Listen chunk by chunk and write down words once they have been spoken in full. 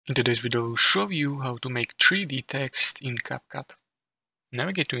In today's video, I'll show you how to make 3D text in Capcut.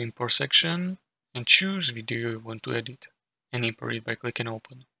 Navigate to Import section and choose video you want to edit and import it by clicking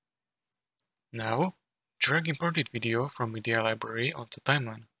Open. Now, drag imported video from Media Library onto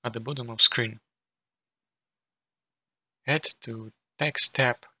Timeline at the bottom of screen. Add to Text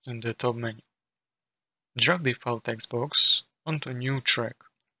tab in the top menu. Drag the file text box onto a new track,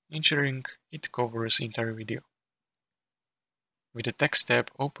 ensuring it covers entire video. With the Text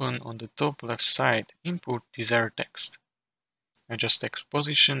tab open on the top left side, input desired text. Adjust text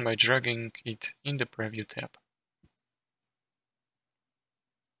position by dragging it in the Preview tab.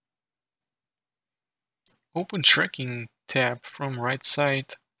 Open Tracking tab from right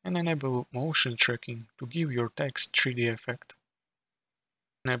side and enable Motion Tracking to give your text 3D effect.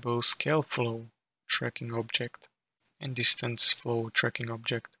 Enable Scale Flow Tracking Object and Distance Flow Tracking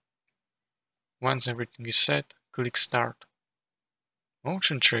Object. Once everything is set, click Start.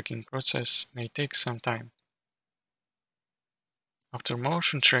 Motion tracking process may take some time. After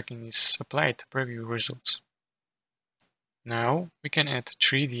motion tracking is applied, preview results. Now we can add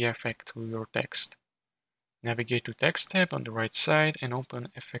 3D effect to your text. Navigate to Text tab on the right side and open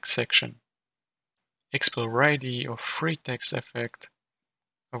Effects section. Explore variety of free text effect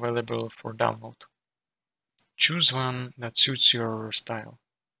available for download. Choose one that suits your style.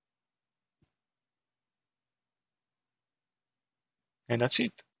 And that's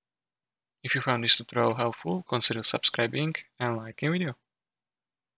it. If you found this tutorial helpful, consider subscribing and liking the video.